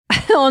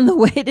On the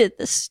way to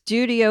the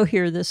studio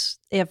here this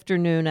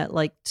afternoon at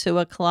like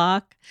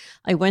 2:00,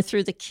 I went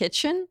through the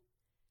kitchen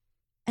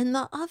and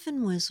the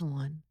oven was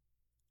on.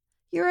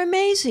 You're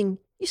amazing.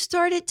 You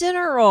started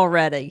dinner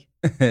already.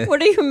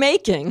 What are you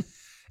making?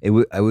 It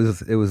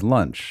was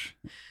lunch.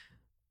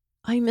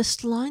 I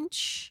missed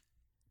lunch.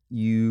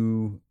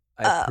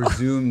 I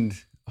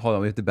presumed. Hold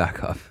on, we have to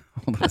back up.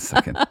 Hold on a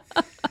second.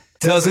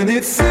 Doesn't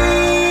it seem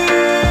like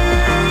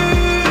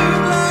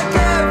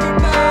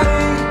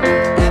everybody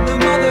and the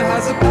mother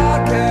has a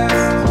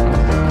podcast?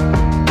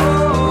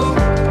 Oh,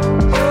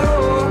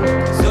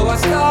 so I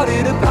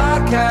started a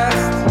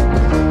podcast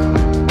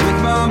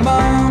with my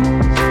mom.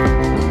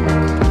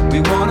 We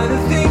wanted a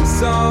theme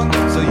song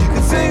so you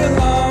could sing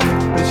along.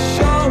 The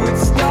show, it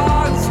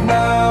starts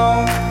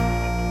now.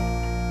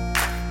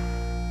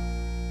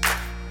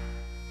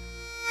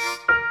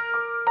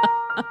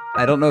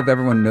 I don't know if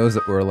everyone knows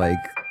that we're like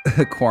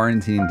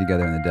quarantining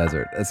together in the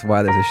desert. That's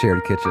why there's a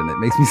shared kitchen. It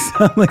makes me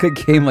sound like I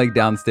came like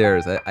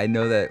downstairs. I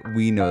know that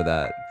we know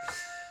that.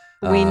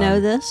 We know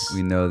this.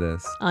 We know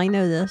this. I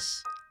know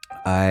this.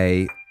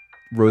 I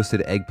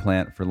roasted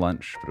eggplant for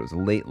lunch, but it was a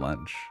late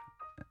lunch.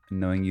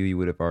 Knowing you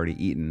would have already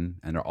eaten,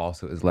 and there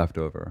also is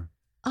leftover.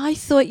 I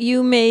thought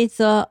you made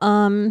the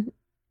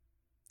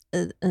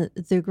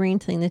green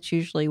thing that's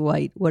usually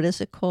white. What is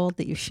it called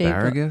that you shave?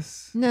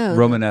 Asparagus? No.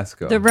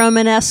 Romanesco. The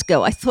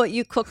Romanesco. I thought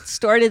you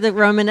started the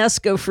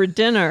Romanesco for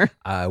dinner.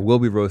 We'll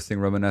be roasting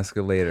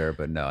Romanesco later,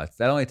 but no,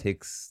 that only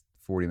takes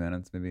 40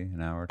 minutes, maybe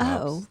an hour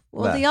tops. Oh,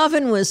 well, Less. the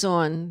oven was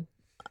on.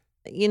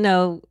 You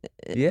know,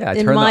 Yeah,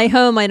 in my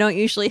home, I don't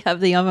usually have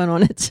the oven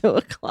on at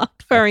 2:00.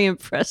 Very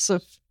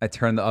impressive. I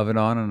turned the oven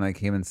on and I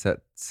came and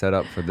set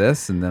up for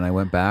this, and then I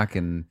went back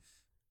and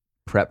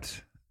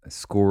prepped,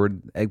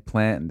 scored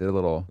eggplant and did a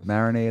little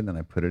marinade, and then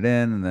I put it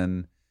in and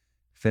then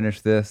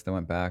finished this, then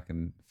went back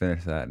and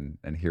finished that,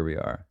 and here we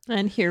are.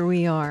 And here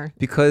we are.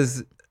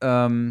 Because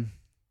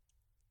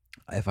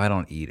if I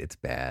don't eat, it's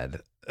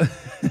bad.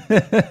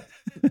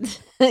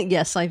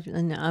 Yes,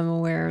 I'm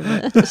aware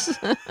of this.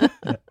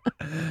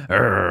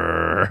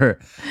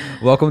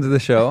 Welcome to the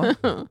show.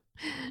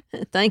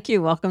 Thank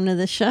you. Welcome to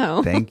the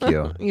show. Thank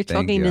you. You're Thank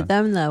talking you. to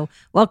them, though.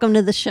 Welcome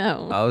to the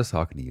show. I was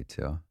talking to you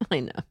too. I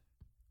know.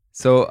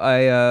 So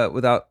I,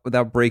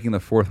 without breaking the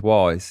fourth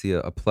wall, I see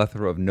a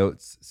plethora of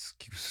notes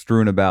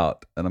strewn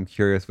about, and I'm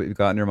curious what you've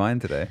got in your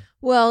mind today.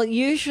 Well,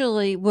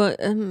 usually,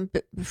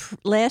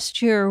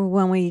 last year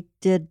when we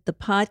did the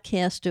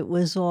podcast, it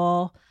was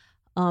all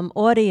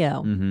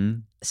audio.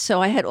 Mm-hmm.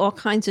 So I had all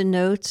kinds of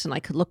notes, and I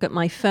could look at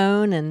my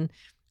phone,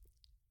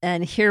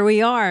 and here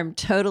we are. I'm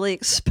totally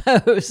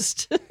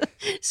exposed.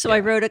 So I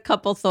wrote a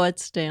couple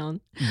thoughts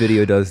down.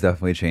 Video does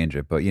definitely change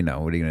it, but what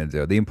are you going to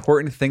do? The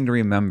important thing to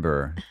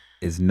remember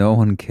is no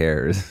one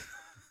cares.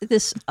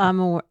 This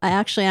I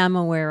actually am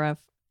aware of.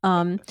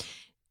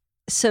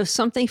 So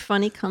something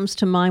funny comes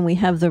to mind. We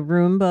have the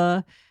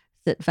Roomba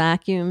that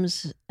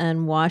vacuums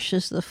and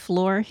washes the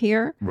floor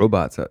here.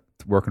 Robots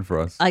working for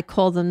us. I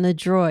call them the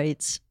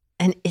droids,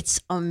 and it's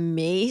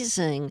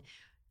amazing.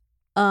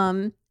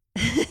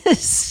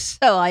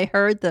 So I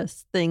heard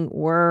this thing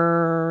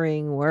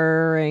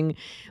whirring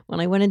when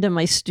I went into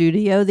my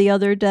studio the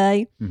other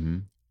day, Mm-hmm.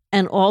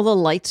 and all the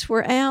lights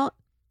were out.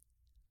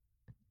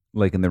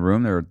 Like in the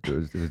room, it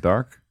was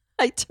dark.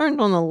 I turned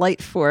on the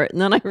light for it,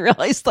 and then I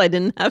realized I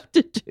didn't have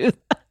to do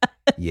that.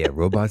 Yeah,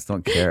 robots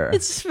don't care.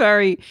 It's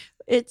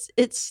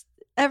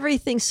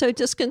everything's so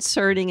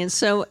disconcerting and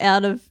so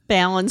out of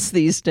balance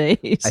these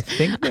days. I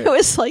think I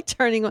was like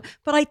turning on,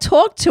 but I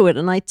talked to it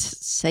and I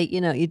say,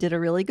 you did a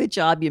really good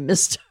job. You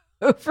missed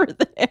over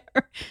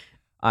there.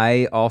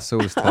 I also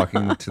was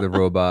talking to the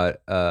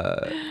robot.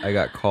 I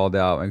got called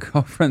out. My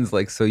girlfriend's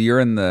like, so you're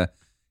in the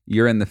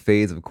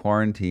phase of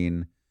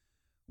quarantine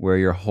where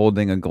you're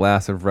holding a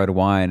glass of red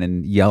wine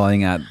and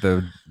yelling at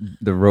the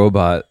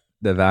robot,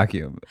 the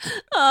vacuum.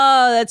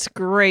 Oh, that's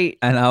great.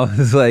 And I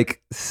was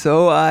like,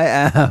 so I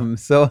am.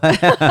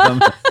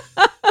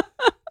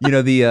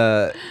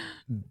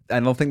 I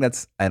don't think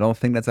that's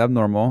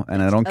abnormal,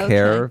 and I don't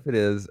care if it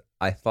is.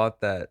 I thought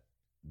that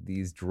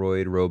these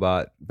droid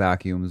robot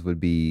vacuums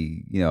would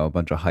be, a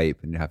bunch of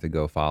hype and you have to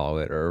go follow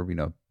it, or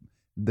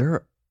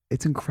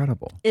it's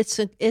incredible. It's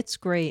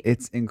great.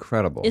 It's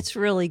incredible. It's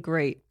really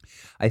great.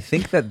 I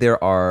think that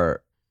there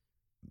are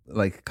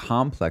like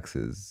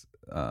complexes.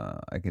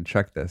 I can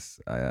check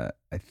this. I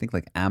think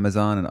like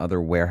Amazon and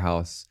other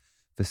warehouse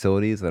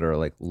facilities that are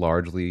like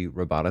largely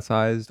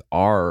roboticized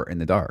are in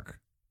the dark.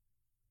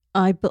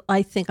 I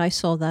think I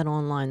saw that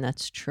online.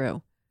 That's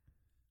true.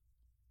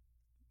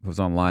 If it was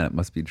online, it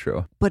must be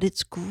true. But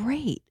it's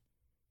great.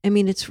 I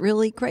mean, it's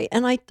really great.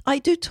 And I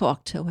do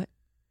talk to it.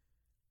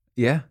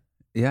 Yeah.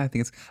 I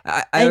think it's.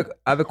 I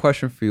have a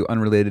question for you,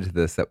 unrelated to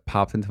this, that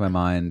popped into my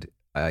mind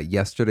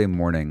yesterday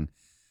morning.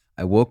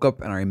 I woke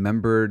up and I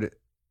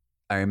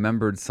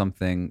remembered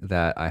something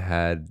that I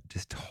had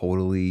just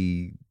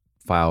totally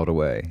filed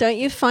away. Don't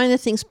you find that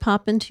things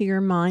pop into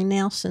your mind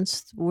now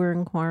since we're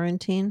in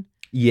quarantine?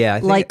 Yeah, I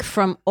think like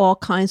from all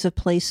kinds of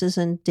places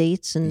and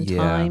dates and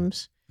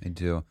times. I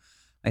do.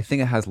 I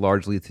think it has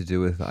largely to do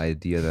with the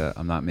idea that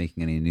I'm not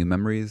making any new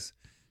memories.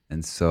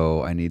 And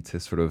so I need to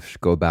sort of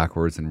go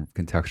backwards and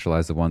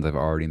contextualize the ones I've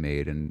already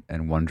made and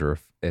wonder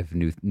if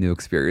new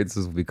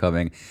experiences will be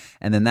coming.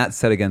 And then that's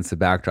set against the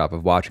backdrop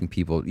of watching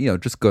people,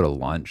 just go to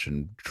lunch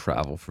and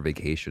travel for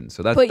vacation.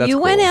 So that's But you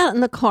cool. went out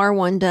in the car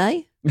one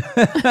day. You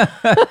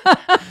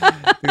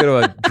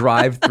go to a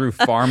drive-through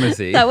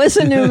pharmacy. That was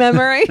a new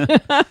memory.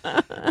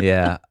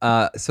 Yeah.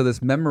 So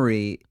this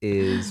memory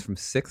is from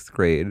 6th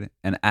grade.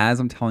 And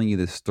as I'm telling you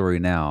this story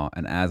now,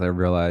 and as I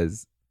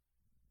realize,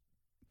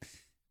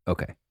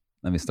 okay,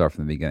 let me start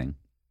from the beginning.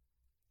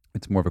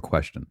 It's more of a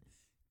question.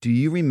 Do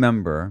you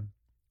remember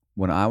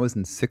when I was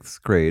in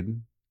 6th grade,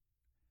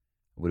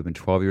 I would have been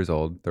 12 years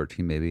old,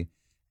 13 maybe,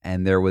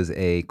 and there was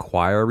a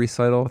choir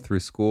recital through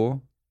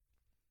school,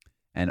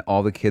 and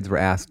all the kids were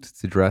asked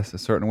to dress a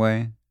certain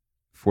way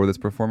for this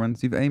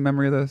performance? Do you have any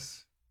memory of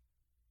this?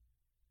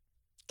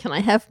 Can I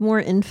have more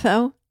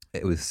info?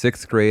 It was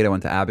 6th grade. I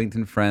went to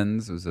Abington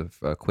Friends. It was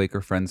a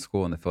Quaker Friends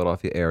school in the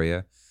Philadelphia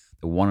area.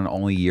 The one and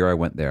only year I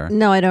went there.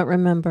 No, I don't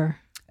remember.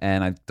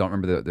 And I don't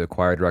remember the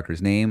choir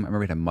director's name. I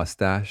remember he had a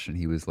mustache, and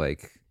he was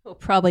like, He'll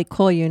probably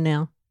call you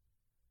now.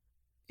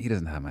 he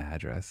doesn't have my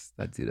address.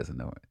 That dude doesn't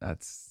know it.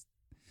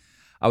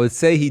 I would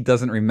say he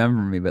doesn't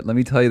remember me, but let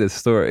me tell you this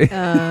story.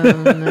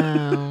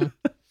 Oh, no.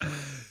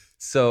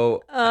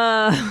 So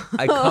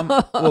I come.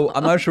 Well,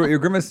 I'm not sure what you're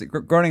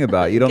groaning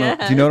about. You don't know?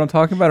 Do you know what I'm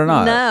talking about or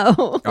not? No.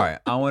 All right.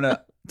 I want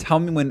to tell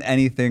me when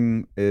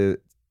anything.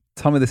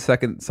 Tell me the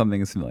second something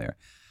is familiar.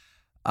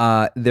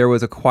 There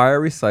was a choir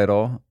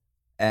recital,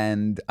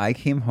 and I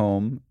came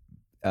home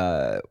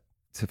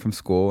from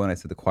school, and I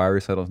said the choir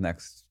recital is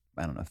next.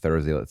 I don't know,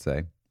 Thursday, let's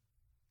say.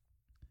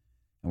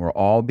 And we're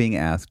all being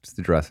asked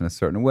to dress in a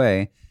certain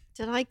way.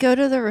 Did I go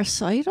to the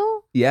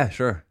recital? Yeah,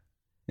 sure.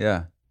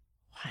 Yeah.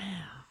 Wow.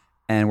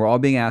 And we're all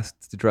being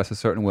asked to dress a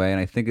certain way, and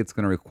I think it's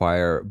going to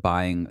require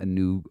buying a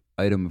new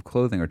item of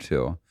clothing or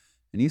two.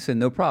 And you said,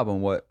 no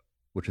problem,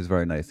 which is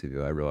very nice of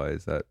you. I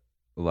realize that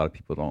a lot of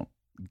people don't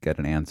get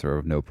an answer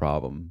of no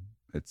problem.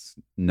 It's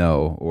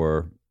no,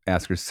 or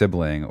ask your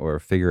sibling, or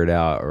figure it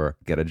out, or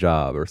get a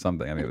job or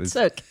something. I mean, It's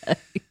okay.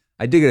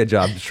 I did get a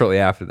job shortly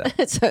after that.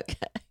 It's okay.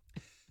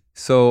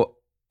 So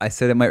I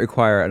said it might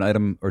require an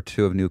item or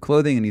two of new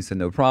clothing, and you said,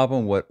 no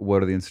problem. What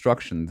are the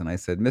instructions? And I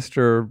said,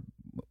 Mr.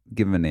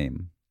 Give him a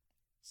name.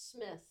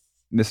 Smith.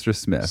 Mr.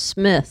 Smith.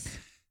 Smith.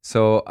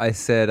 So I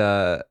said,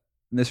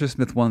 Mr.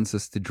 Smith wants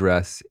us to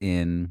dress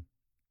in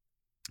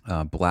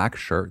black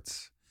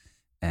shirts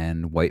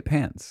and white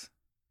pants.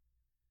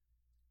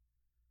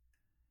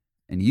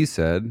 And you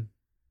said,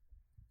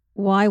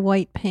 Why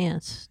white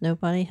pants?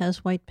 Nobody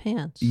has white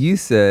pants. you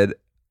said,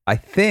 I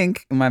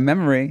think in my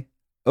memory,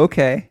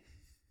 okay.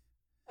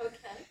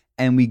 Okay.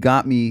 And we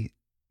got me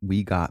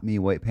white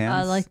pants.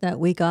 I like that.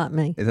 We got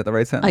me. Is that the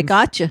right sentence? I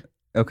got you.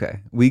 Okay.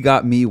 We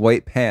got me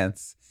white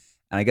pants,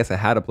 and I guess I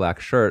had a black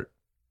shirt.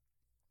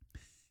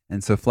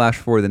 And so flash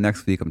forward the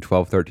next week, I'm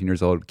 12, 13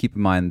 years old. Keep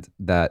in mind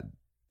that,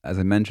 as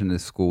I mentioned,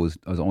 this school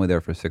I was only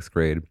there for 6th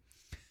grade.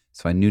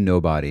 So I knew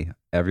nobody.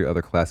 Every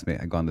other classmate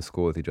had gone to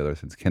school with each other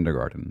since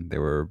kindergarten. They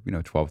were,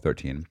 12,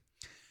 13.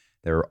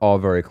 They were all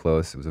very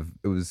close.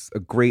 It was a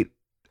great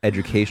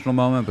educational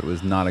moment, but it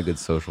was not a good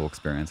social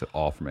experience at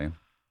all for me.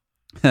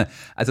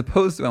 As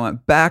opposed to, I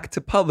went back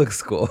to public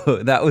school.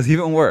 That was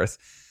even worse.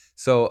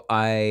 So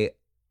I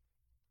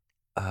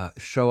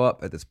show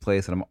up at this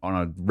place, and I'm on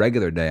a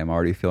regular day. I'm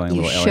already feeling a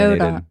You little showed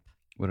alienated. up.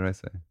 What did I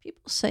say?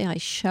 People say I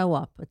show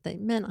up, but they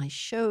meant I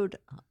showed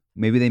up.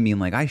 Maybe they mean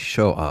like I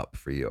show up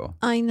for you.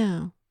 I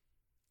know.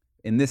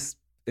 In this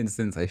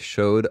instance, I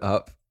showed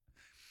up.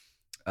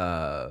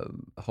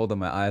 Hold on,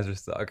 my eyes are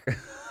stuck.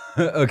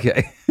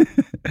 Okay.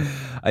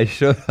 I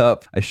showed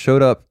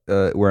up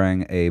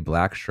wearing a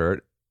black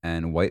shirt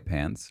and white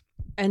pants.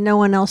 And no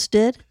one else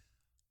did?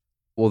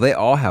 Well, they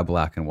all have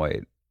black and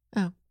white.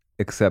 Oh.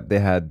 Except they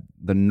had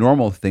the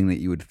normal thing that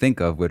you would think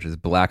of, which is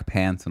black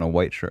pants and a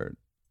white shirt.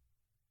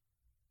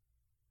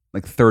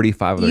 Like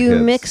 35 of their You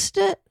kids. mixed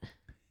it?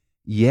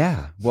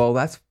 Yeah. Well,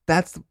 that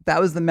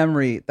was the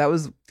memory. That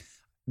was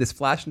this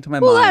flashed into my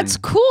Well, mind. that's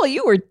cool.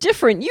 You were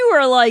different. You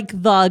were like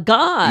the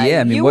guy.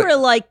 Yeah, I mean, you what- were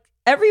like,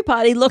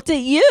 everybody looked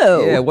at you.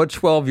 Yeah, what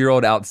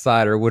 12-year-old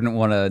outsider wouldn't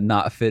want to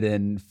not fit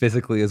in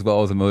physically as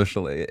well as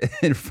emotionally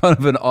in front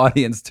of an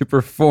audience to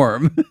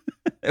perform?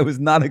 It was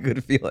not a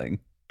good feeling.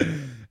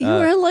 You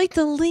were like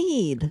the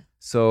lead.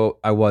 So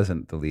I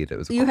wasn't the lead. It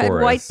was a You chorus.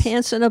 had white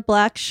pants and a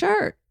black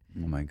shirt.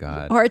 Oh my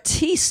God.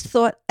 Artiste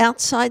thought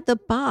outside the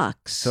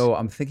box. So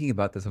I'm thinking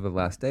about this over the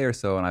last day or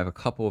so, and I have a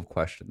couple of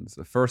questions.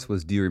 The first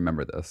was, do you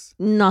remember this?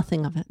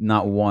 Nothing of it.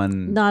 Not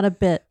one. Not a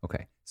bit.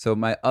 Okay. So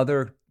my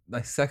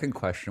second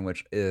question,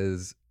 which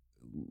is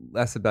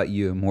less about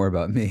you and more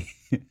about me.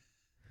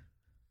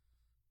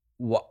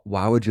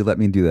 Why would you let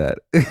me do that?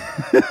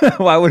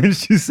 Why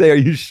wouldn't you say, are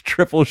you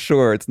triple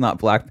sure it's not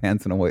black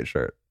pants and a white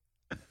shirt?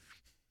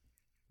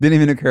 Didn't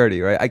even occur to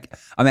you, right?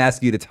 I'm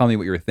asking you to tell me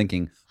what you were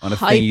thinking on a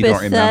thing you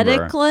don't remember.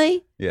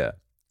 Hypothetically, Yeah.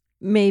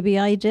 maybe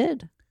I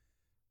did.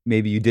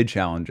 Maybe you did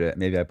challenge it.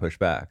 Maybe I pushed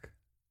back.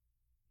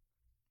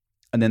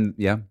 And then,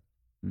 yeah.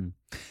 Mm.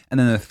 And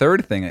then the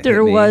third thing, it There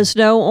hit me- was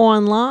no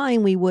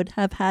online. We would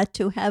have had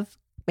to have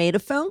made a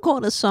phone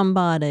call to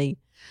somebody.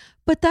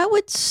 But that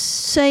would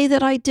say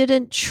that I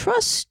didn't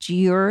trust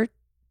your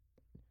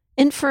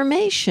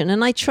information,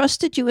 and I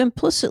trusted you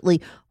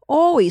implicitly,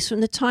 always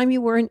from the time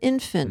you were an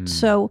infant.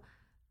 So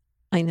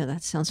I know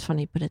that sounds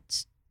funny,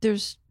 but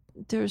there's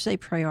a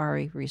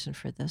priori reason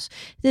for this.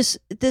 This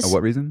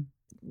what reason?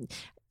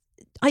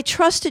 I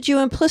trusted you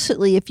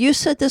implicitly. If you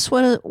said this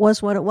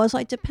was what it was,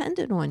 I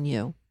depended on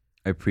you.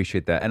 I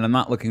appreciate that. And I'm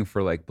not looking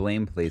for like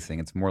blame placing.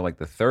 It's more like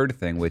the third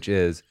thing, which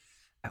is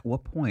at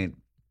what point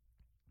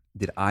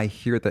did I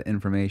hear that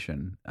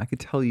information? I could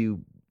tell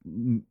you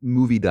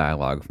movie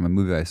dialogue from a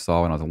movie I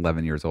saw when I was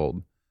 11 years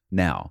old.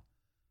 Now,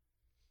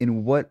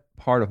 in what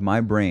part of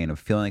my brain of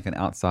feeling like an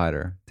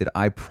outsider did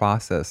I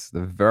process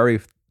the very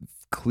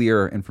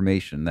clear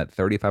information that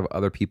 35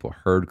 other people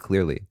heard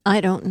clearly?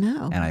 I don't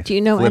know. And I Do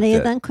you know flipped any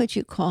of it. them? Could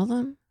you call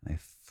them? I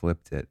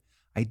flipped it.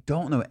 I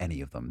don't know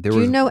any of them. Do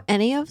you know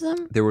any of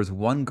them? There was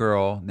one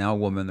girl, now a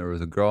woman. There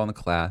was a girl in the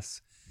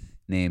class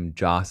named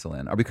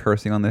Jocelyn. Are we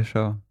cursing on this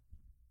show?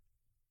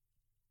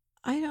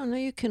 I don't know.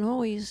 You can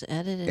always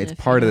edit it. It's if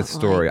part you of the don't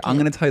story. like I'm it.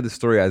 going to tell you the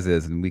story as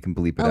is, and we can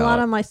bleep it A out. lot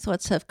of my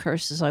thoughts have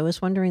curses. I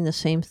was wondering the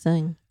same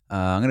thing.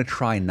 I'm going to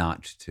try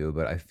not to,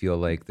 but I feel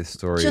like this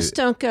story. Just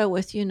don't go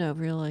with,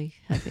 really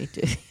heavy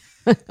duty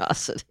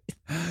audacity.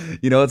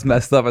 You know what's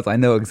messed up is I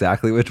know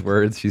exactly which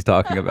words she's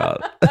talking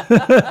about.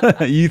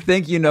 You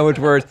think you know which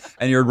words,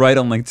 and you're right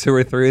on like 2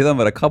 or 3 of them,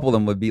 but a couple of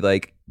them would be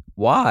like,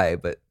 why?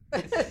 But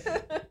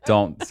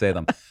don't say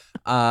them.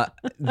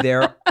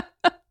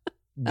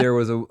 There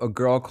was a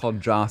girl called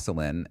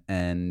Jocelyn,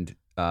 and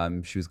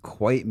she was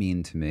quite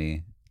mean to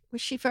me. Was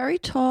she very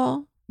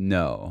tall?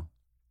 No.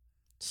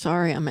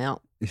 Sorry, I'm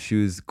out. She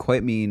was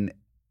quite mean,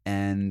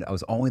 and I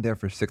was only there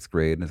for 6th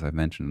grade, as I've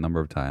mentioned a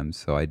number of times,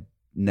 so I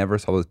never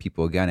saw those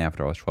people again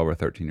after I was 12 or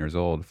 13 years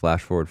old.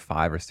 Flash forward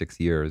 5 or 6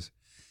 years,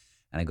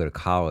 and I go to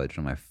college.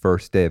 On my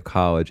first day of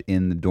college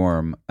in the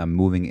dorm, I'm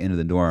moving into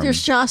the dorm.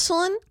 There's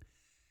Jocelyn?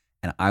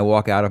 And I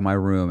walk out of my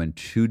room, and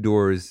 2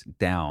 doors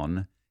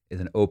down is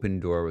an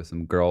open door with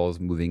some girls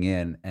moving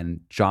in,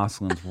 and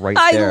Jocelyn's right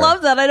there. I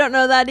love that. I don't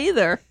know that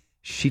either.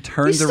 She You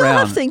turns still around.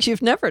 have things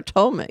you've never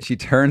told me. She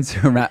turns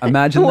around.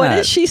 Imagine What that.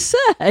 did she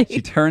say? She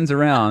turns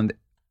around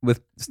with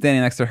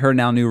standing next to her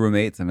now new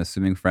roommates. I'm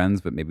assuming friends,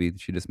 but maybe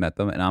she just met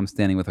them. And I'm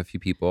standing with a few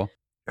people.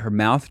 Her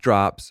mouth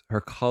drops, her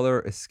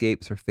color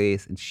escapes her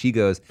face, and she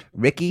goes,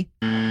 "Ricky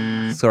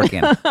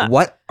Sorkin,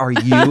 what are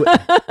you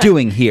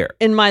doing here?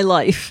 In my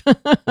life.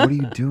 What are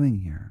you doing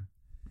here?"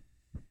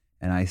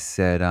 And I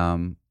said,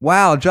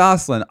 "Wow,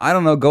 Jocelyn, I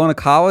don't know, going to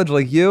college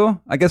like you?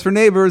 I guess we're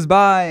neighbors,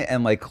 bye."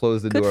 And like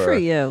close the Good door. for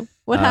you.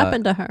 What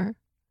happened to her?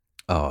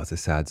 Oh, it's a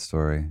sad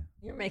story.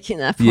 You're making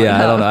that part Yeah,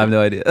 I don't up. know. I have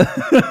no idea.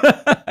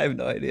 I have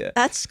no idea.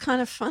 That's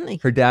kind of funny.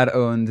 Her dad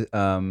owned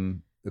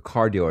the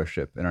car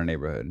dealership in our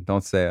neighborhood.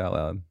 Don't say it out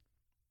loud.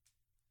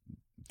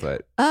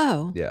 But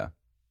Oh. yeah.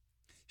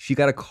 She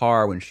got a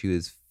car when she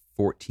was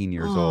 14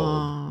 years old.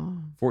 Aw.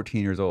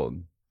 14 years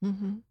old.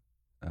 Mm-hmm.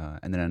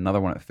 And then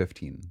another one at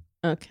 15.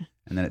 Okay.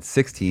 And then at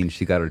 16,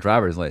 she got her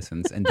driver's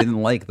license and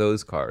didn't like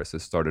those cars, so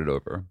started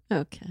over.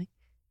 Okay.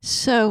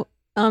 So,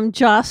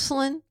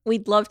 Jocelyn,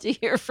 we'd love to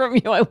hear from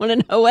you. I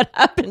want to know what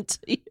happened to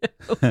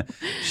you.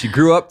 She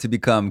grew up to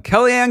become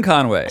Kellyanne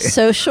Conway.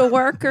 Social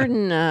worker?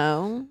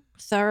 No.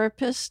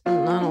 Therapist?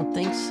 No, I don't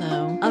think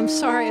so. I'm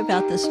sorry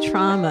about this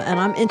trauma, and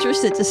I'm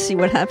interested to see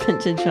what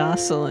happened to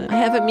Jocelyn. I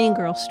have a mean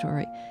girl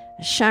story.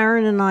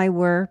 Sharon and I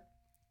were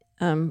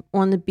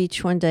on the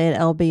beach one day at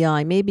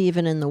LBI, maybe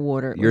even in the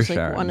water. It You're was like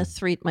Sharon. one of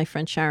 3, my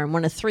friend Sharon,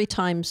 one of 3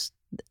 times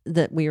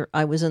that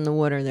I was in the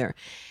water there.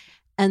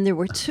 And there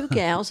were 2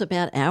 gals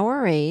about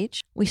our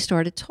age. We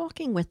started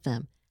talking with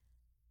them.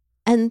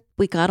 And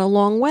we got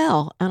along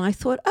well. And I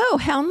thought, oh,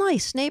 how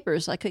nice,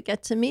 neighbors. I could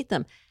get to meet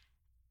them.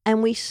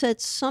 And we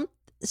said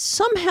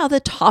somehow the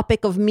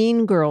topic of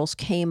mean girls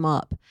came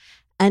up.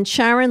 And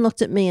Sharon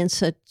looked at me and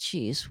said,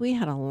 geez, we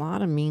had a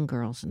lot of mean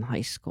girls in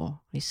high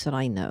school. I said,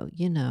 I know,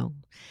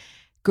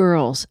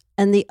 girls.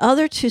 And the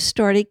other 2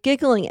 started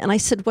giggling. And I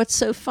said, what's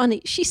so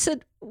funny? She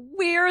said,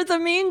 we're the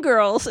mean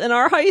girls in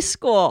our high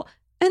school.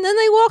 And then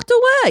they walked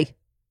away.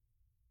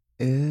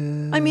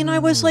 I mean, I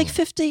was like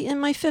 50 in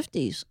my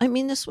 50s. I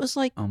mean, this was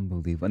like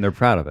Unbelievable. And they're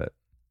proud of it.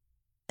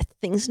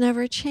 things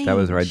never changed. That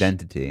was her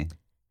identity.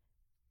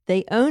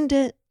 They owned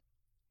it.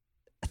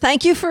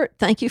 Thank you for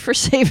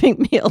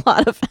saving me a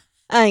lot of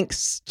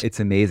angst. It's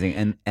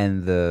amazing.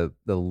 And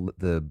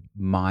the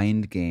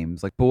mind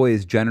games, like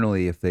boys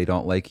generally, if they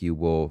don't like you,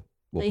 will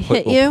They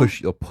hit you?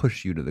 they'll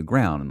push you to the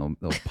ground, and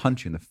they'll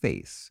punch you in the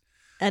face.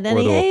 At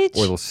any age?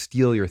 Or they'll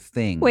steal your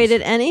things. Wait,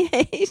 at any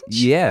age?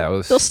 Yeah,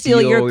 They'll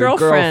steal your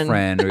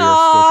girlfriend. or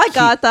Oh, I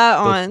got that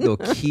they'll- one. They'll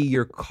key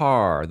your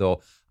car.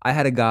 I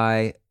had a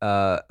guy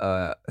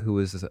who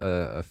was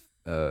a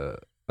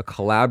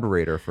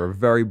collaborator for a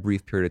very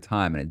brief period of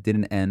time, and it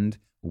didn't end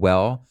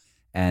well.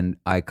 And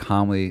I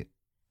calmly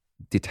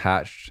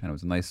detached, and it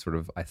was a nice sort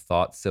of, I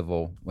thought,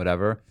 civil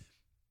whatever.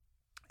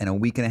 And a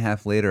week and a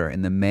half later,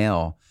 in the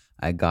mail,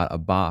 I got a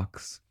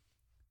box,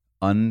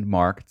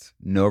 unmarked,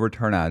 no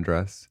return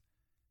address,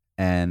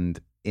 and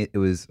it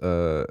was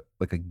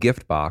like a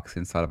gift box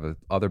inside of a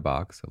other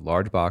box, a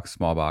large box,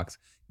 small box,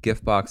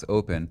 gift box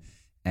open,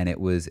 and it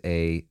was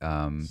a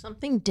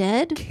Something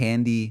dead?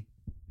 candy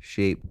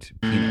shaped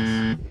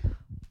penis.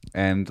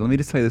 And let me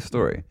just tell you the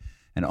story.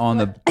 And on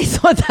the I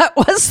thought that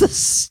was the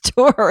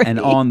story. and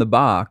on the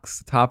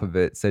box, top of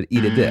it said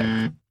 "Eat a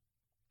dick."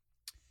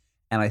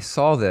 And I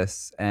saw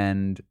this,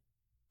 and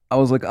I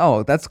was like,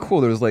 "Oh, that's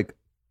cool." There's like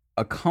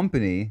a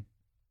company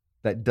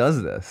that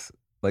does this.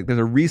 Like, there's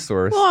a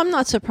resource well, I'm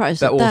not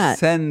surprised that at will that.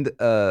 send,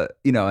 an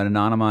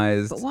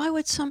anonymized. But why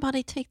would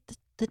somebody take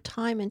the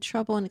time and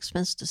trouble and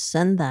expense to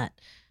send that?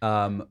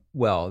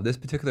 Well, this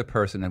particular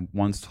person had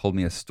once told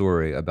me a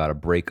story about a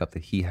breakup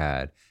that he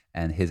had,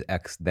 and his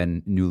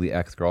then newly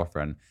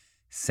ex-girlfriend,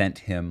 sent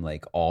him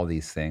like all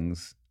these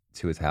things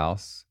to his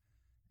house,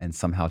 and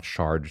somehow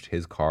charged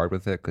his card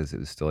with it because it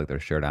was still like their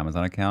shared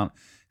Amazon account.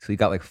 So he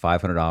got like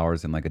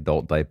 $500 in like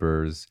adult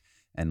diapers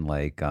and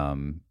like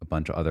a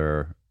bunch of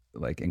other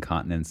like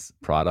incontinence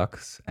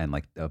products and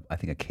like I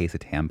think a case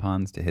of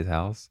tampons to his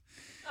house.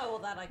 Oh,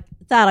 well,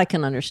 that I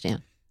can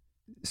understand.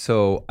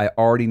 So I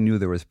already knew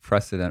there was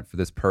precedent for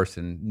this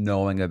person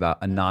knowing about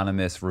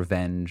anonymous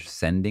revenge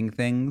sending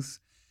things,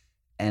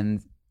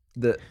 and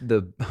the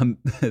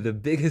the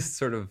biggest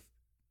sort of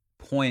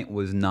point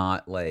was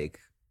not like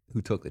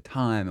who took the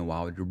time and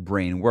why would your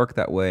brain work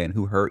that way and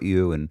who hurt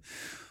you and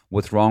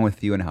what's wrong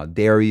with you and how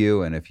dare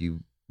you, and if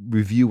you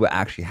review what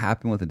actually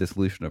happened with the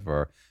dissolution of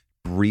our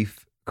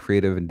brief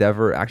creative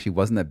endeavor, it actually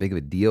wasn't that big of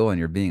a deal, and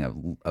you're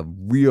being a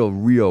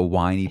real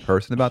whiny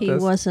person about He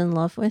this. was in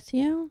love with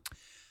you?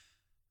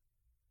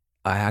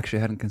 I actually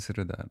hadn't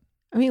considered that.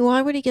 I mean,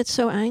 why would he get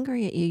so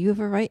angry at you? You have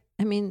a right.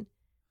 I mean,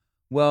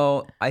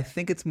 Well, I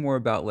think it's more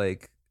about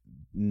like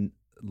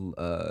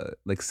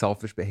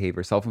selfish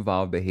behavior,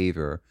 self-involved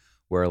behavior,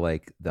 where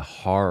like the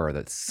horror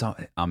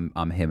that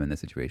I'm him in this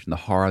situation, the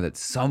horror that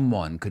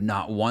someone could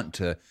not want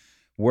to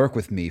work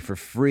with me for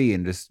free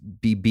and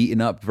just be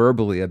beaten up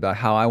verbally about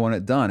how I want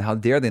it done. How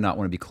dare they not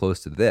want to be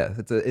close to this?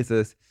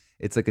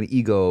 It's like an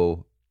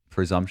ego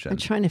presumption. I'm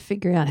trying to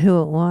figure out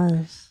who it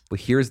was. But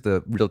here's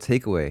the real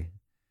takeaway.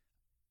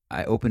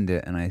 I opened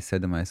it and I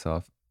said to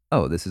myself,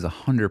 "Oh, this is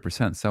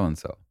 100% so and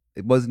so."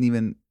 It wasn't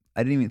even.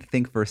 I didn't even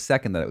think for a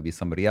second that it would be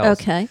somebody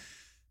else. Okay.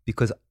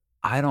 Because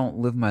I don't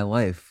live my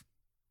life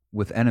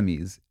with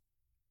enemies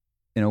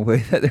in a way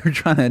that they're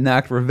trying to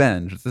enact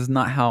revenge. This is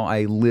not how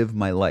I live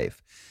my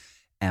life.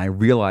 And I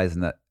realized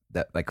in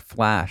that like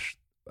flash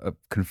of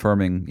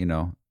confirming,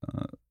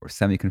 or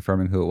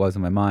semi-confirming who it was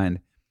in my mind,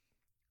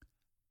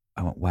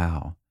 I went,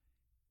 wow,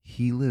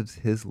 he lives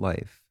his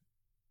life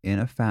in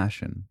a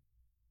fashion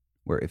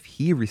where if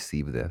he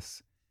received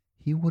this,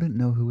 he wouldn't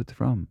know who it's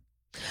from.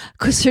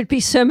 Because there'd be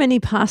so many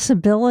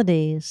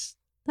possibilities.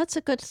 That's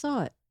a good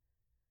thought.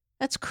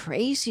 That's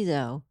crazy,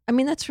 though. I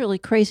mean, that's really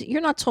crazy. You're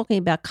not talking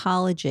about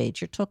college age.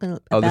 You're talking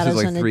about Oh, this as is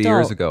like an 3 adult.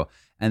 years ago.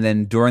 And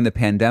then during the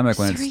pandemic,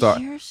 when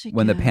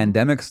when the ago.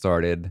 pandemic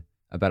started,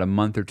 about a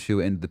month or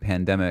two into the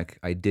pandemic,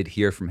 I did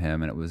hear from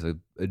him, and it was a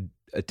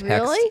text.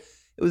 Really?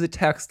 It was a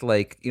text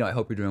like, I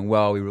hope you're doing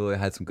well. We really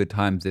had some good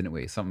times, didn't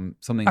we?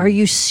 Something. Are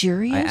you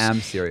serious? I am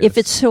serious. If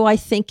it's who I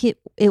think it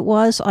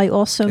was, I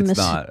also It's miss.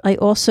 not. I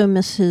also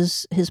miss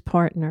his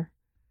partner.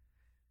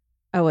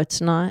 Oh,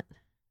 it's not.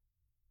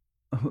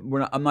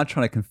 I'm not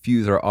trying to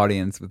confuse our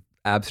audience with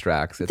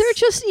abstracts. They're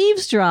just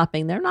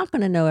eavesdropping. They're not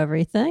going to know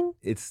everything.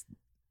 It's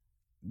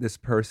this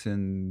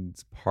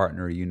person's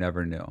partner you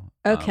never knew.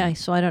 Okay,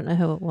 so I don't know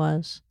who it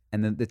was.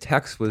 And then the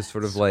text was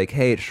sort of like,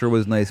 "Hey, it sure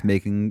was nice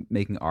making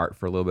art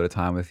for a little bit of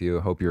time with you.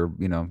 Hope you're,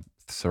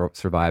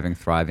 surviving,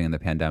 thriving in the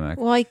pandemic."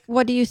 Well,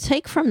 what do you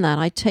take from that?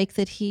 I take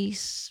that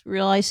he's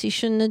realized he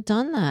shouldn't have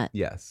done that.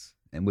 Yes.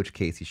 In which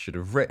case he should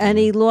have written. And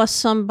he lost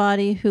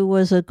somebody who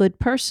was a good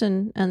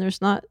person, and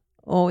there's not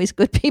always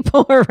good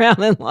people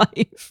around in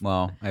life.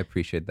 Well, I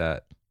appreciate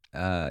that.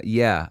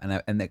 Yeah,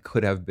 and that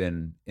could have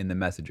been in the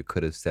message. It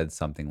could have said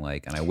something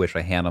like, "And I wish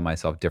I handled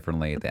myself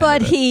differently." At the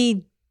But end of it.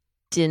 he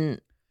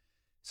didn't.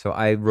 So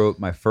I wrote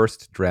my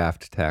first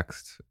draft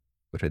text,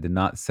 which I did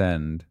not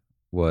send,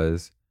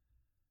 was,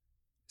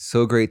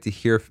 "So great to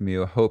hear from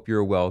you. I hope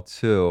you're well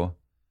too.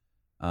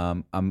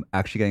 I'm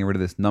actually getting rid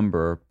of this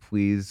number.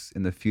 Please,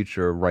 in the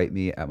future, write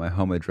me at my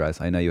home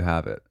address. I know you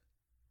have it."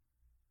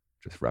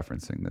 Just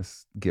referencing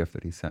this gift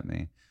that he sent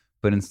me.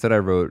 But instead I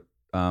wrote,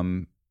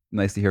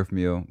 "Nice to hear from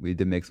you. We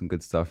did make some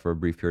good stuff for a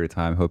brief period of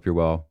time. Hope you're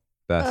well.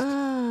 Best."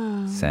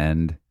 Oh,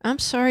 Send. I'm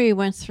sorry you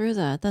went through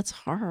that. That's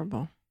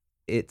horrible.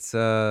 It's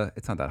not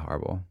that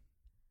horrible.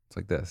 It's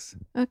like this.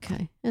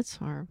 Okay, it's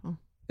horrible.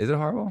 Is it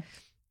horrible?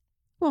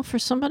 Well, for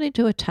somebody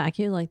to attack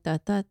you like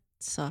that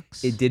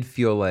sucks. It did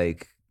feel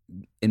like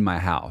in my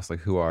house. Like,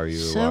 who are you?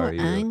 So Why are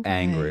you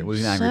angry. Well,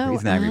 he's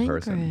an angry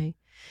person.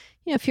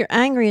 If you're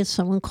angry at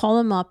someone, call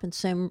them up and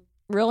say, "I'm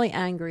really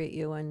angry at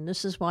you, and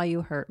this is why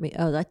you hurt me."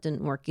 Oh, that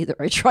didn't work either.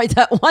 I tried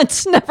that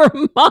once. Never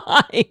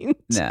mind.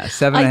 Nah,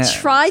 7.5. I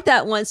tried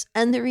that once,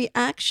 and the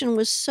reaction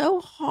was so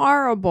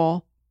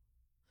horrible.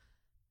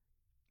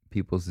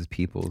 People's is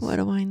people's. What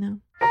do I know?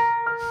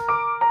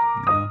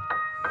 You know?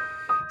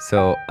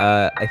 So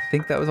I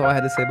think that was all I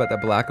had to say about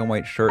that black and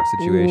white shirt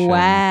situation.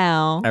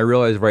 Wow. I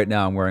realize right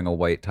now I'm wearing a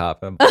white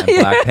top and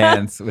black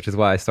pants, which is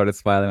why I started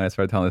smiling when I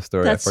started telling the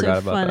story. That's I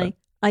forgot so about funny.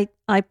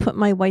 I put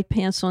my white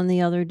pants on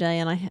the other day,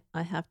 and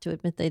I have to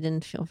admit they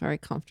didn't feel very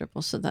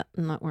comfortable. So that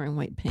I'm not wearing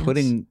white that.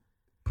 pants.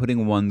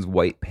 Putting one's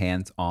white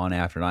pants on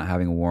after not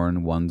having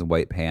worn one's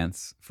white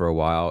pants for a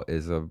while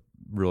is a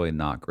really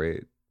not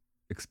great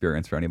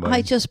experience for anybody.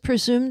 I just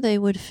presumed they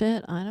would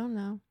fit. I don't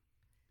know.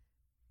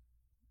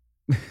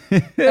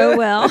 Oh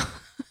well.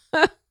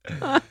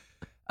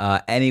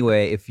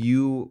 Anyway, if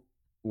you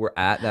were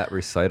at that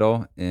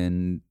recital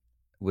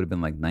would have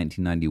been like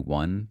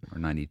 1991 or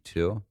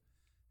 92,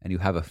 and you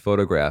have a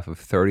photograph of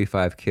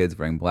 35 kids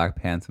wearing black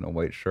pants and a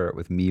white shirt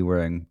with me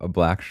wearing a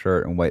black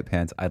shirt and white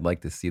pants, I'd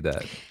like to see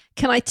that.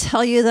 Can I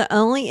tell you the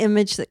only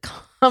image that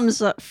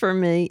comes up for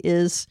me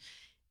is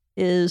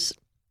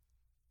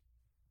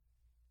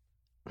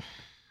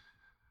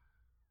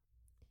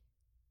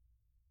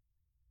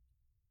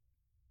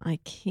I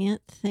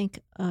can't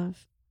think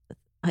of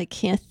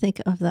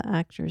the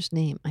actor's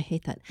name. I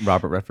hate that.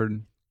 Robert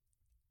Redford,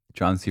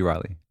 John C.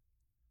 Reilly.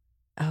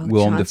 Oh,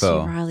 Willem John C.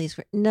 Dafoe. Reilly's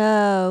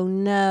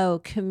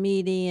no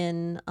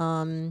comedian,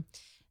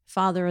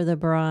 father of the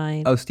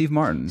bride. Oh, Steve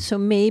Martin. So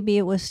maybe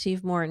it was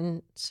Steve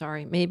Martin.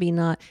 Sorry, maybe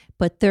not.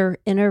 But they're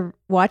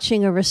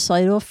watching a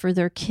recital for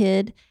their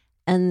kid,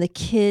 and the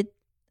kid,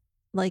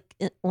 like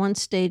on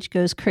stage,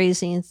 goes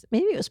crazy, and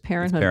maybe it was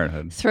Parenthood. It's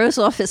Parenthood. Throws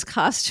off his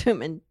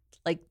costume and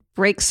like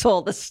breaks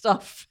all the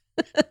stuff.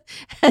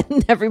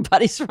 And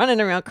everybody's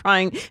running around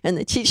crying, and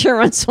the teacher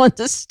runs on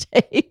the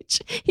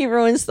stage. He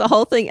ruins the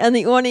whole thing, and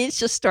the audience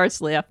just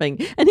starts laughing,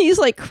 and he's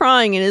like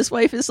crying, and his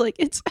wife is like,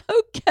 "It's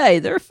okay,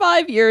 they're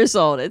 5 years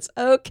old, it's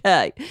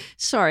okay."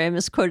 Sorry, I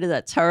misquoted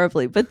that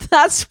terribly, but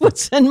that's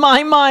what's in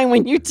my mind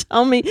when you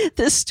tell me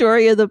this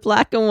story of the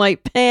black and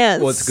white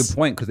pants. Well, it's a good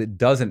point because it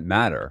doesn't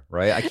matter,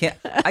 right? I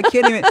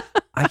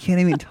can't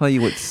even tell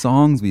you what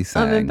songs we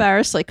sang. I'm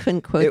embarrassed I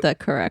couldn't quote that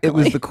correctly. It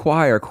was the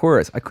choir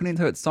chorus. I couldn't even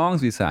tell you what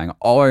songs we sang.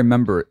 All I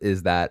remember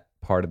is that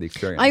part of the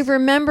experience. I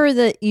remember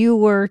that you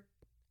were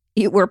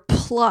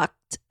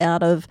plucked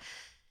out of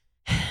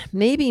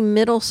maybe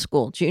middle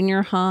school,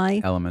 junior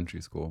high, elementary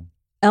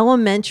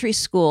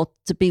school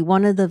to be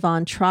one of the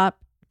Von Trapp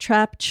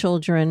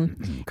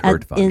children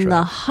Kurt Von in Trapp.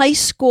 the high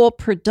school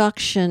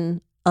production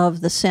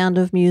of The Sound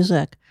of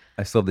Music.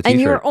 I still have the t-shirt.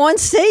 And you're on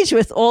stage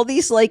with all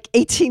these like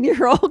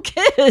 18-year-old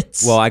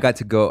kids. Well, I got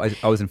to go.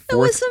 I was in fourth. It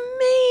was amazing.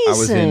 I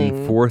was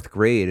in fourth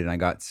grade, and I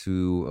got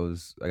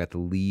to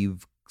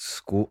leave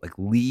school, like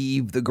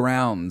leave the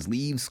grounds,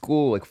 leave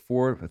school, like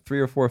 3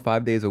 or 4 or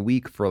 5 days a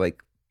week for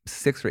like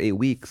 6 or 8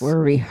 weeks for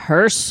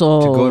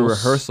rehearsals. to go to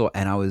rehearsal.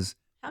 And I was.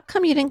 How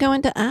come you didn't go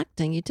into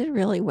acting? You did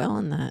really well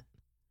in that.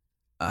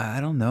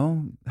 I don't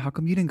know. How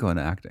come you didn't go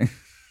into acting?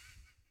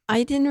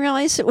 I didn't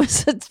realize it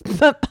was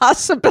a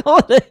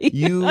possibility.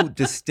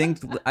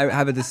 I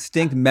have a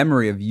distinct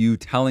memory of you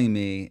telling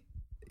me,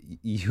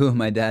 you and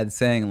my dad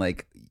saying,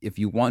 like, if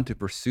you want to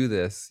pursue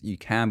this, you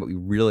can, but we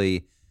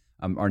really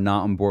are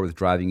not on board with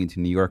driving into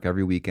New York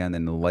every weekend.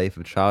 And the life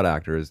of child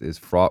actors is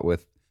fraught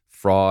with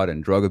fraud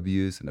and drug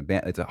abuse, and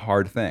it's a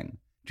hard thing.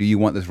 Do you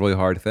want this really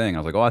hard thing? I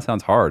was like, oh, that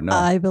sounds hard. No.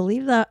 I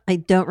believe that. I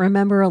don't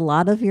remember a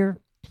lot of your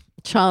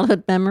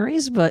childhood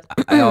memories, but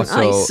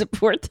I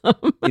support them.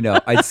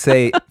 I'd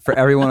say for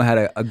everyone who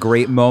had a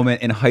great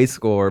moment in high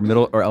school or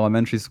middle or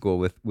elementary school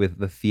with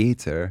the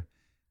theater,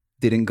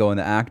 didn't go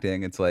into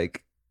acting. It's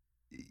like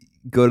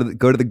go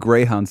to the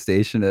Greyhound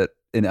station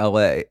in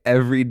LA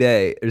every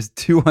day. There's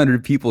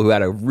 200 people who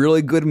had a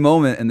really good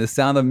moment in The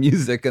Sound of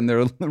Music and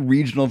their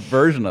regional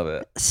version of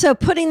it. So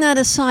putting that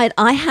aside,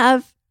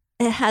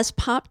 it has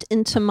popped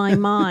into my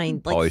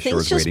mind. Like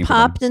things just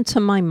popped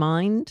into my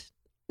mind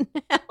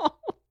now.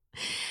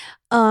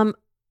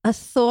 A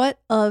thought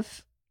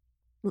of,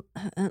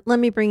 let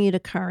me bring you to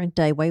current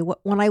day.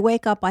 When I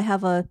wake up, I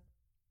have a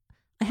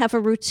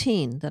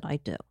routine that I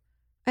do.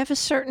 I have a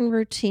certain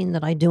routine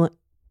that I do,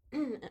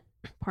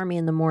 pardon me,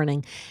 in the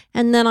morning.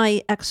 And then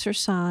I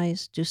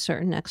exercise, do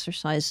certain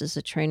exercises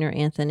the trainer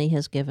Anthony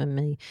has given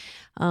me.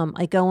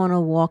 I go on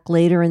a walk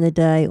later in the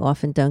day,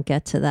 often don't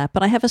get to that.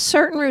 But I have a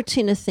certain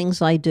routine of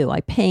things I do.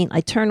 I paint,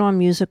 I turn on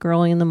music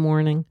early in the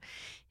morning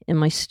in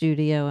my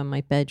studio, in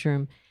my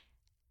bedroom.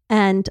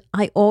 And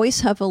I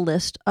always have a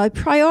list. I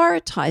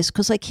prioritize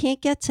because I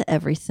can't get to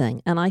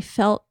everything. And I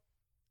felt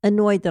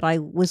annoyed that I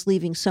was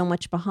leaving so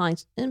much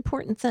behind,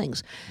 important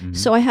things. Mm-hmm.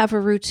 So I have a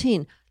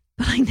routine,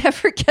 but I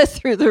never get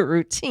through the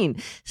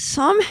routine.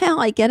 Somehow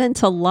I get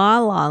into la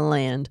la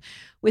land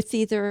with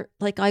either,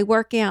 like, I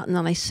work out and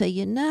then I say,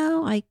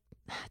 I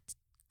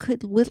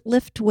could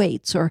lift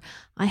weights, or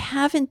I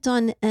haven't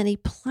done any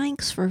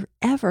planks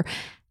forever.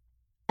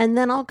 And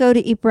then I'll go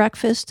to eat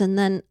breakfast, and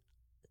then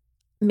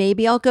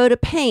maybe I'll go to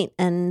paint,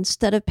 and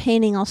instead of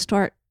painting, I'll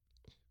start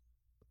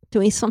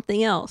doing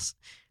something else.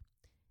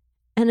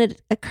 And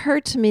it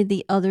occurred to me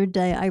the other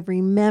day, I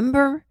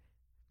remember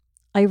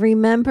I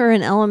remember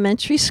an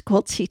elementary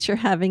school teacher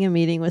having a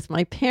meeting with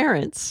my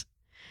parents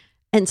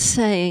and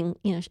saying,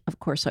 of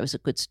course I was a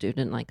good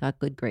student and I got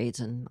good grades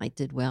and I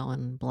did well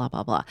and blah,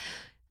 blah, blah.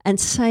 And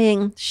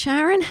saying,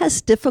 Sharon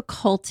has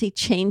difficulty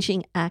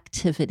changing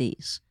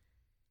activities.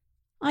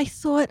 I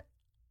thought,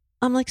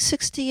 I'm like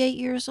 68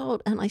 years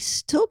old and I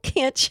still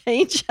can't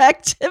change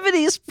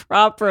activities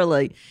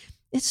properly.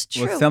 It's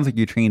true. Well, it sounds like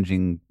you're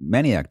changing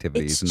many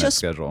activities It's in that just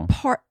schedule.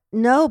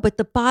 No, but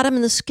the bottom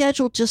of the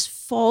schedule just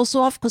falls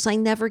off because I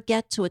never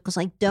get to it because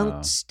I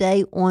don't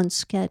stay on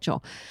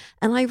schedule.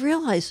 And I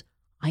realize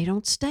I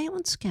don't stay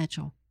on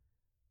schedule.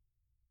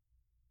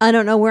 I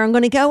don't know where I'm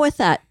going to go with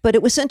that, but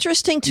it was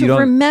interesting to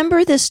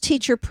remember this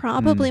teacher,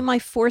 probably my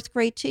fourth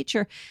grade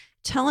teacher,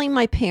 telling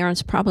my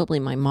parents, probably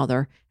my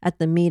mother at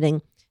the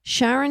meeting,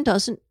 Sharon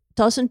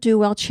doesn't do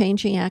well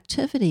changing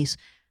activities.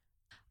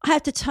 I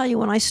have to tell you,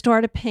 when I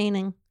started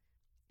painting,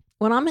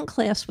 when I'm in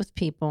class with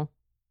people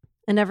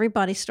and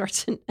everybody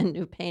starts a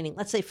new painting,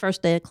 let's say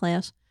first day of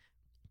class,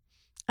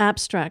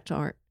 abstract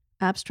art,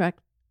 abstract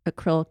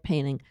acrylic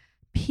painting.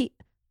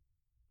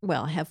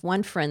 Well, I have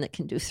one friend that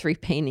can do 3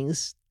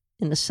 paintings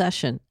in a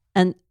session,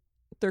 and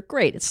they're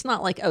great. It's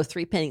not like,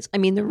 3 paintings. I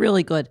mean, they're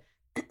really good.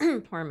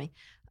 Pardon me.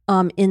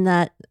 In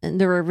that,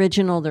 and they're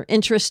original, they're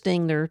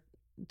interesting,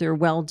 they're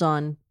well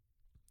done.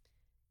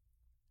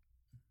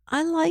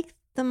 I like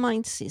the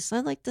Mindseas. I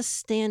like to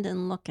stand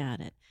and look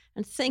at it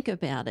and think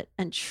about it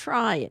and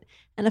try it.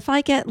 And if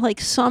I get like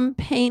some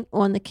paint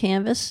on the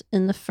canvas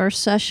in the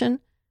first session,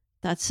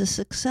 that's a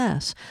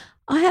success.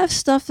 I have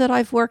stuff that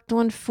I've worked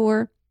on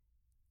for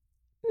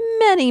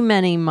many,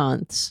 many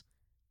months.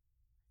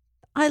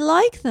 I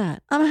like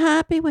that. I'm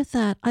happy with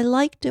that. I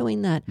like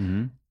doing that.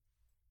 Mm-hmm.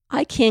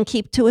 I can't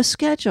keep to a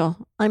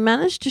schedule. I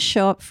managed to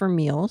show up for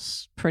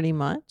meals pretty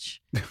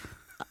much.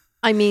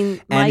 I mean,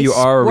 my you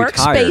are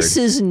workspace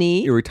is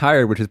neat. You're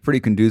retired, which is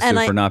pretty conducive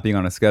for not being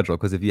on a schedule.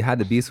 Because if you had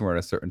to be somewhere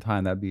at a certain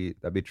time, that'd be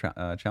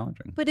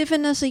challenging. But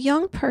even as a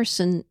young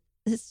person,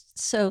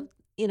 that's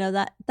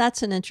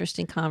an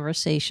interesting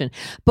conversation.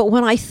 But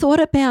when I thought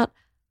about,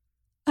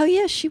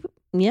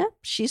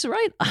 she's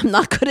right. I'm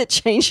not good at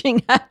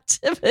changing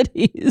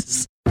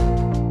activities.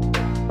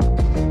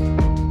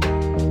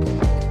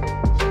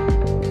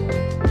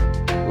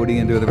 What are you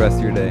gonna do with the rest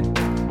of your day?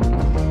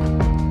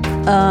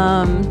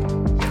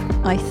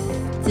 I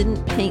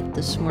didn't paint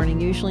this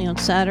morning. Usually on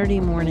Saturday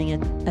morning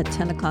at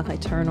 10 o'clock, I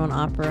turn on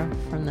opera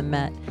from the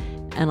Met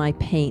and I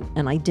paint,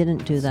 and I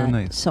didn't do that. So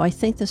nice. So I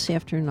think this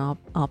afternoon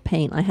I'll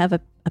paint. I have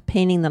a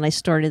painting that I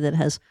started that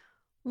has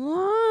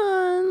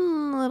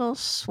one little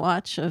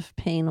swatch of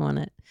paint on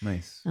it.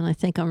 Nice. And I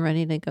think I'm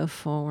ready to go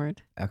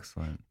forward.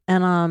 Excellent.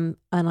 And I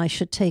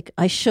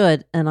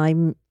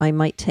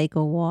might take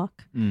a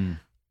walk. Mm.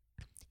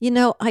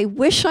 I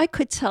wish I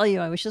could tell you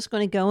I was just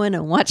going to go in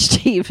and watch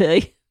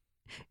TV.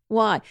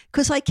 Why?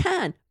 Because I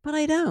can, but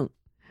I don't.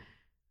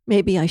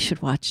 Maybe I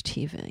should watch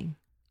TV.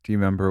 Do you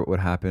remember what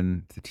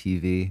happened to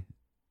TV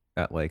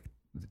at like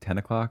 10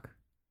 o'clock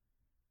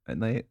at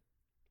night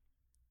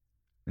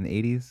in the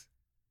 80s?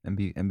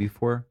 And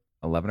before?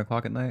 11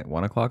 o'clock at night?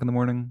 1 o'clock in the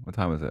morning? What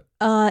time was it?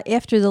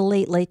 After the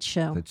Late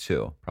Show. The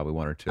 2, probably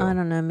 1 or 2. I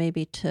don't know,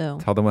 maybe 2.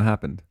 Tell them what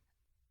happened.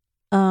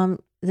 The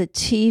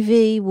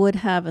TV would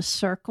have a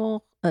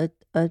circle, a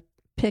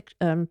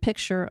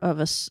picture of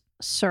a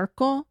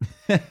circle,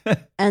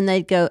 and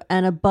they'd go,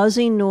 and a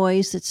buzzing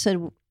noise that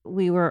said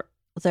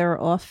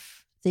they're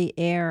off the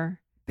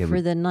air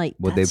for the night.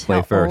 What they That's play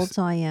how first?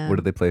 old I am. What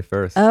did they play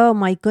first? Oh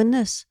my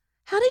goodness.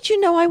 How did you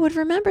know I would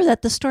remember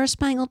that? The Star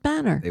Spangled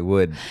Banner. They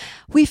would.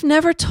 We've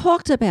never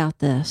talked about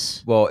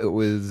this. Well, it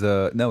was,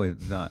 no, it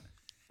was not.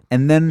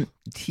 And then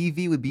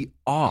TV would be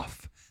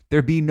off.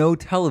 There'd be no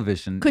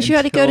television. Because you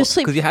had to go to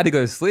sleep. Because you had to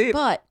go to sleep.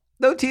 But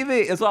no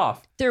TV, it's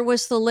off. There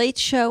was the Late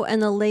Show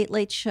and the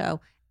Late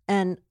Show.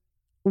 And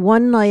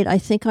one night, I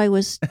think I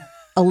was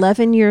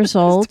 11 years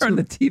old. Turn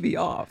the TV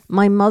off.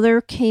 My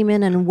mother came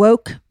in and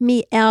woke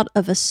me out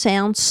of a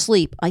sound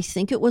sleep. I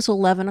think it was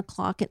 11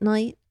 o'clock at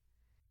night.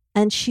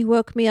 And she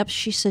woke me up.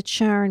 She said,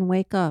 Sharon,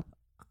 wake up.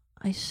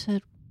 I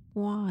said,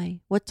 why?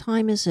 What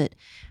time is it?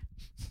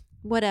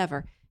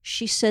 Whatever.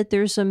 She said,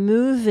 there's a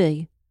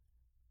movie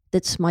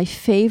that's my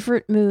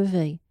favorite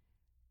movie.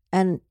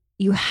 And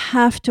you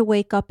have to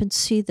wake up and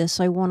see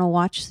this. I want to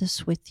watch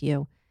this with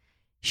you.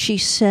 She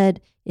said,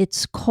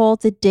 it's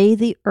called The Day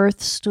the Earth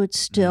Stood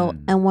Still.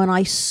 And when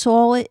I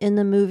saw it in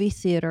the movie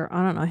theater,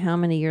 I don't know how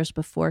many years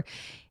before,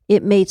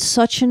 it made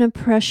such an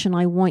impression.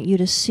 I want you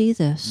to see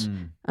this.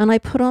 And I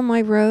put on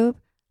my robe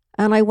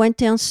and I went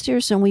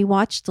downstairs and we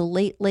watched the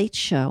Late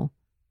Show.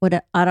 I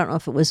don't know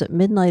if it was at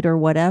midnight or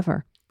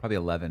whatever. Probably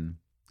 11.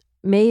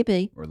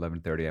 Maybe. Or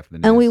 11:30 after the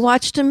news. And we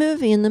watched a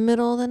movie in the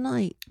middle of the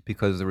night.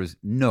 Because there was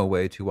no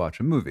way to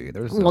watch a movie.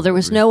 There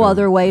was no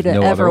other way to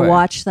ever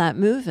watch that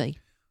movie.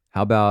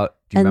 How about,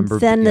 do you remember?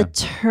 And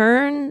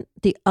then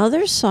the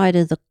other side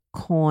of the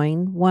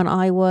coin, when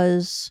I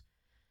was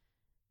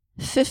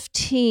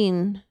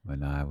 15.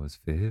 When I was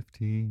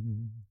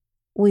 15.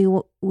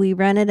 We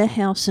rented a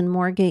house in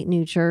Moorgate,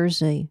 New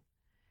Jersey.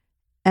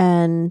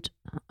 and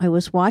I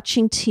was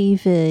watching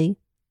TV,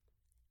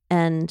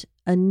 and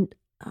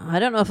I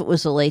don't know if it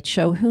was a late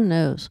show. Who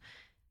knows?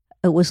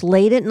 It was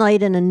late at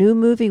night, and a new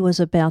movie was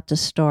about to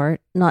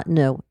start. Not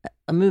new.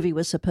 A movie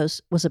was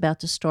about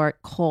to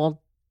start called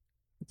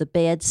The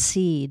Bad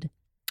Seed.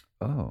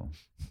 Oh.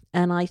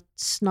 And I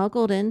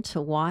snuggled in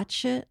to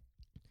watch it.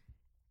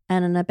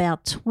 And in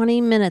about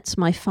 20 minutes,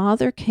 my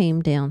father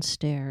came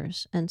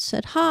downstairs and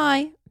said,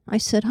 "Hi." I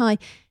said, "Hi."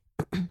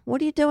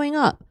 "What are you doing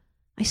up?"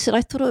 I said,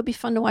 "I thought it would be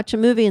fun to watch a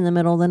movie in the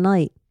middle of the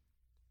night."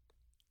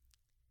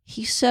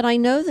 He said, "I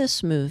know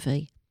this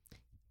movie."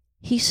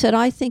 He said,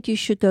 "I think you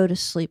should go to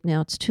sleep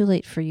now. It's too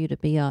late for you to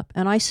be up."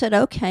 And I said,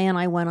 "Okay." And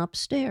I went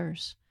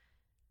upstairs.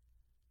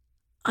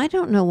 I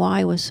don't know why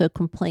I was so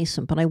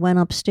complacent, but I went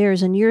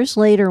upstairs. And years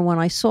later, when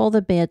I saw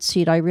The Bad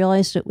Seed, I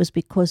realized it was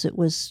because it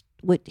was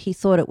what he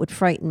thought it would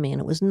frighten me.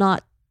 And it was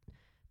not,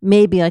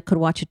 maybe I could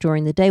watch it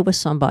during the day with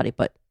somebody,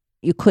 but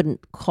you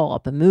couldn't call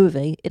up a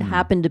movie. It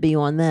happened to be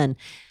on then.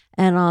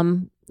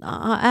 And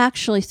I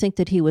actually think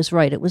that he was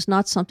right. It was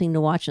not something to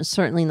watch, and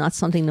certainly not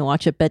something to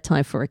watch at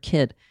bedtime for a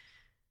kid.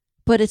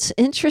 But it's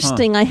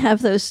interesting. I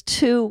have those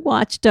two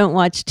watch, don't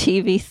watch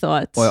TV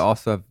thoughts. Well, I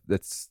also have,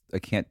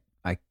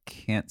 I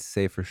can't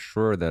say for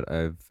sure that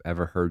I've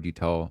ever heard you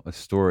tell a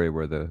story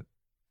where the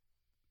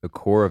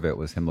core of it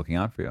was him looking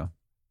out for you.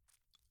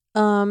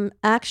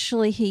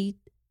 Actually,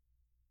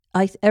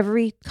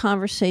 every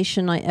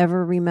conversation I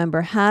ever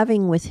remember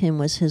having with him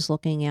was his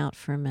looking out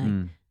for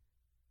me.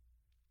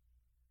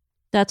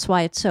 That's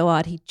why it's so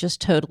odd. He just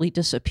totally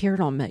disappeared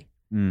on me.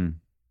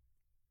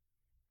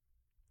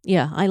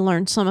 Yeah, I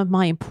learned some of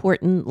my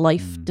important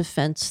life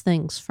defense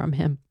things from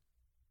him.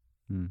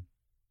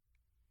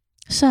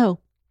 So,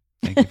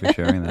 thank you for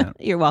sharing that.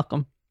 You're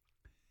welcome.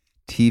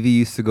 TV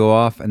used to go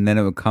off and then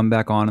it would come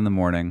back on in the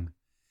morning.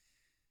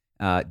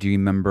 Do you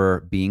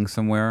remember being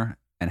somewhere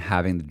and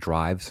having to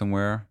drive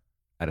somewhere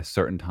at a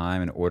certain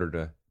time in order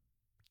to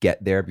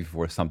get there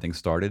before something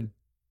started?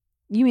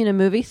 You mean a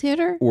movie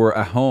theater? Or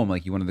at home,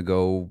 like you wanted to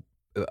go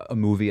a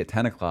movie at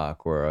 10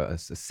 o'clock or a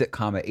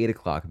sitcom at 8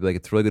 o'clock. Be like,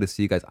 "It's really good to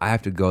see you guys. I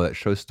have to go. That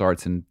show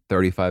starts in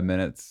 35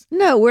 minutes.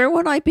 No, where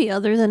would I be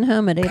other than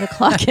home at 8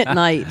 o'clock at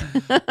night?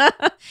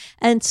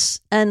 And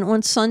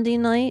on Sunday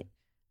night,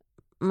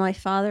 my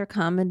father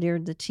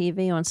commandeered the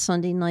TV. On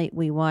Sunday night,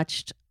 we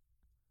watched,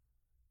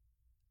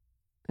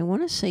 I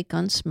want to say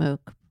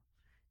Gunsmoke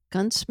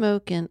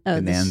and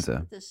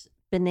Bonanza. This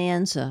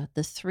Bonanza,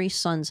 The Three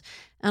Sons.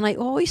 And I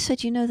always said,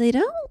 they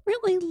don't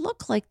really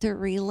look like they're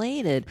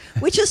related,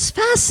 which is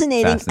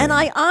fascinating. And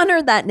I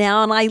honor that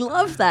now, and I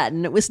love that.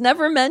 And it was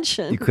never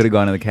mentioned. You could have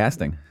gone to the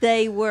casting.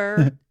 They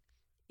were,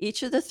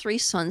 each of the three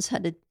sons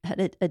had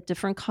a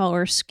different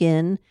color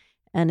skin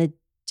and a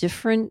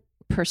different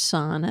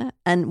persona.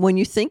 And when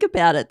you think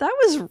about it, that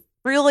was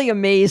really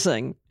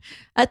amazing.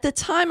 At the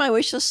time, I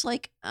was just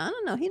like, I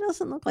don't know, he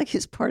doesn't look like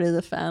he's part of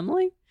the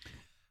family.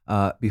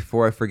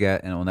 Before I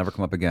forget, and it will never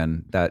come up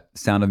again, that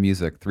Sound of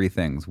Music, 3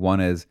 things. One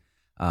is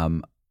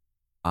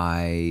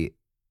I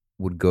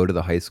would go to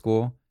the high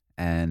school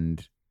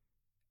and,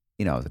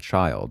 as a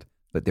child,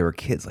 but there were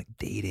kids like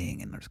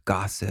dating and there's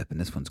gossip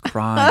and this one's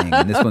crying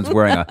and this one's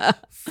wearing a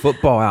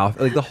football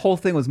outfit. Like the whole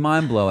thing was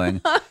mind blowing.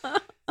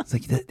 It's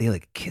like they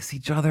like kiss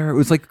each other. It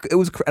was,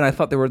 and I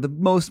thought they were the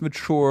most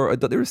mature.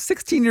 They were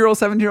 16-year-old,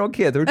 17-year-old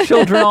kids. They were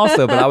children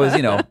also, but I was,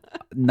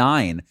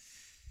 9.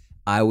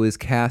 I was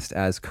cast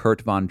as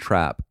Kurt Von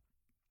Trapp,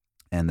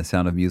 and the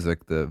Sound of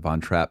Music, the Von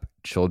Trapp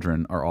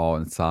children are all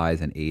in size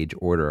and age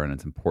order, and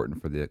it's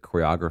important for the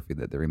choreography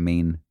that they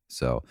remain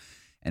so.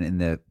 And in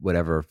the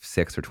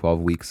 6 or 12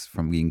 weeks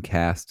from being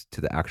cast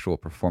to the actual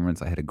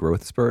performance, I had a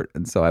growth spurt,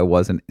 and so I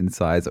wasn't in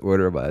size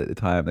order by the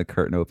time the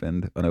curtain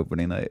opened on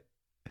opening night.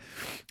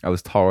 I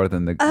was taller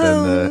than the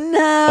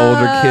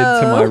older kid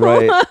to my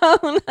right.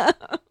 Oh, no.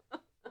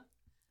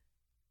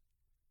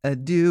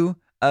 Adieu.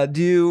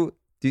 Do.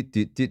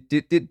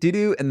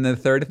 And the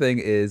third thing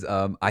is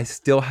I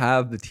still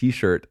have the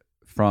t-shirt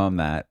from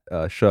that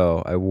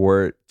show. I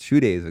wore it 2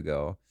 days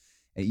ago.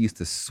 It used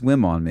to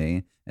swim on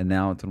me, and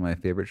now it's one of my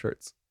favorite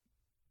shirts.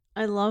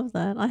 I love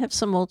that. I have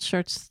some old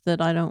shirts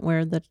that I don't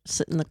wear that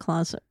sit in the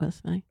closet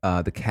with me.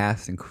 The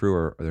cast and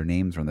crew their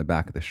names are on the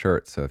back of the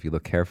shirt, so if you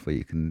look carefully,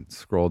 you can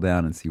scroll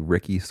down and see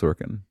Ricky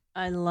Sorkin.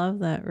 I love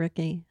that,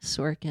 Ricky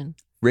Sorkin.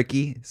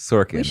 Ricky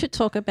Sorkin. We should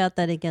talk about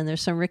that again.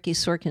 There's some Ricky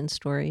Sorkin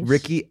stories.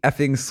 Ricky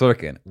effing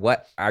Sorkin.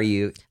 What are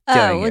you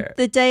doing here?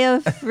 The day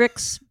of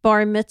Rick's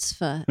bar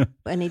mitzvah,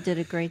 and he did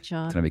a great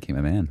job. That's when I became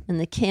a man. And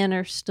the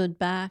canner stood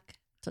back,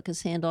 took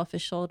his hand off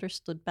his shoulder,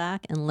 stood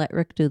back, and let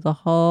Rick do the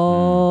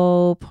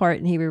whole part,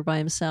 and he were by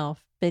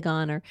himself. Big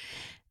honor.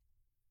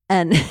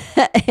 And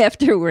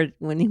afterward,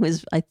 when he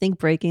was, I think,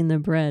 breaking the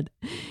bread,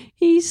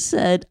 he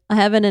said, "I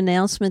have an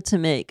announcement to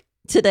make.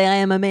 Today I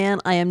am a man.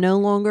 I am no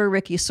longer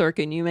Ricky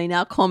Sorkin. You may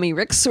now call me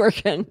Rick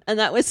Sorkin." And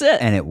that was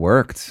it. And it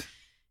worked.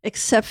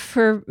 Except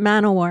for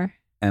Manowar.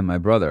 And my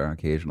brother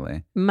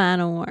occasionally.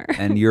 Manowar.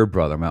 And your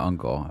brother, my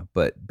uncle.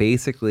 But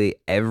basically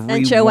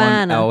everyone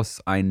Joanna.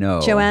 else I know.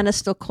 Joanna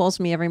still calls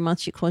me every month.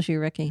 She calls you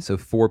Ricky. So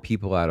 4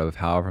 people out of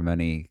however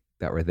many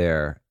that were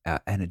there,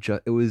 and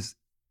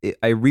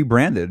I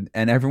rebranded,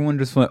 and everyone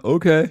just went,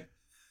 okay.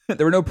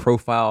 There were no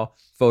profile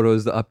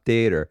photos to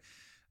update or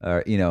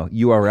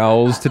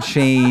URLs to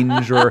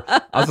change, or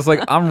I was just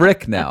like, I'm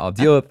Rick now. I'll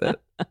deal with it.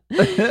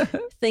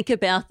 Think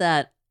about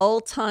that.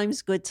 Old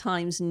times, good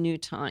times, new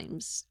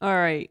times. All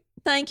right.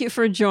 Thank you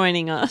for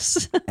joining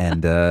us.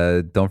 And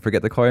don't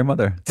forget to call your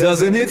mother.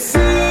 Doesn't it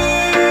seem